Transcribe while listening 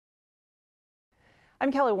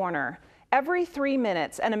I'm Kelly Warner. Every 3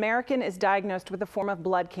 minutes, an American is diagnosed with a form of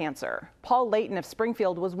blood cancer. Paul Leighton of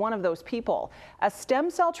Springfield was one of those people. A stem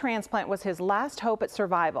cell transplant was his last hope at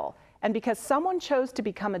survival. And because someone chose to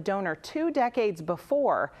become a donor 2 decades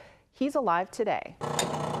before, he's alive today.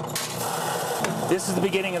 This is the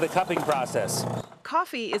beginning of the cupping process.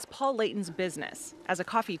 Coffee is Paul Leighton's business. As a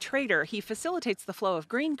coffee trader, he facilitates the flow of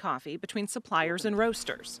green coffee between suppliers and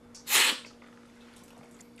roasters.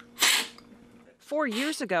 4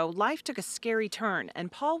 years ago, life took a scary turn,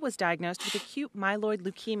 and Paul was diagnosed with acute myeloid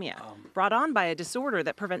leukemia, brought on by a disorder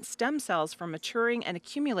that prevents stem cells from maturing and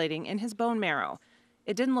accumulating in his bone marrow.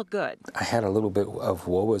 It didn't look good. I had a little bit of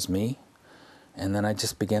woe is me, and then I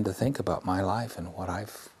just began to think about my life and what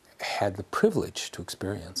I've had the privilege to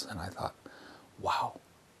experience, and I thought, wow,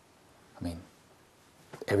 I mean,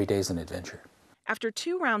 every day is an adventure. After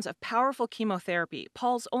 2 rounds of powerful chemotherapy,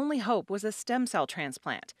 Paul's only hope was a stem cell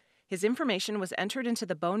transplant. His information was entered into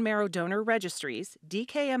the bone marrow donor registries,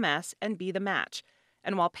 DKMS, and Be the Match.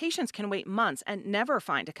 And while patients can wait months and never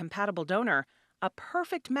find a compatible donor, a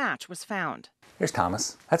perfect match was found. Here's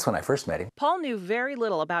Thomas. That's when I first met him. Paul knew very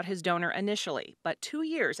little about his donor initially, but 2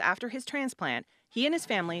 years after his transplant, he and his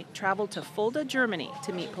family traveled to Fulda, Germany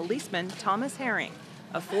to meet policeman Thomas Herring,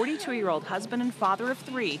 a 42-year-old husband and father of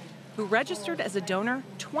 3 who registered as a donor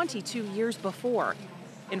 22 years before.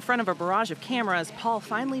 In front of a barrage of cameras, Paul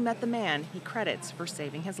finally met the man he credits for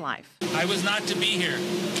saving his life. I was not to be here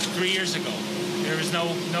 3 years ago. There was no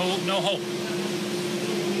hope.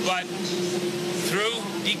 But through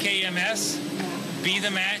DKMS, Be the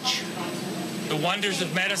Match, the wonders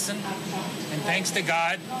of medicine, and thanks to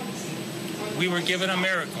God, we were given a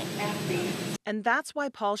miracle. And that's why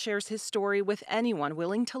Paul shares his story with anyone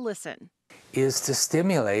willing to listen. Is to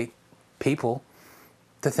stimulate people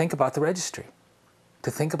to think about the registry, to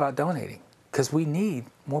think about donating, because we need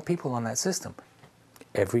more people on that system.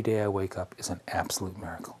 Every day I wake up is an absolute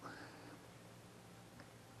miracle.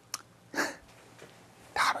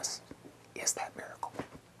 Thomas is that miracle,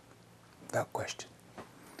 without question.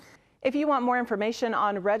 If you want more information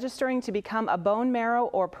on registering to become a bone marrow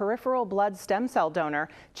or peripheral blood stem cell donor,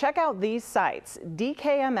 check out these sites,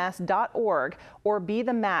 dkms.org or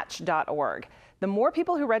bethematch.org. The more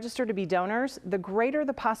people who register to be donors, the greater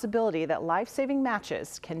the possibility that life-saving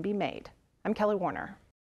matches can be made. I'm Kelly Warner.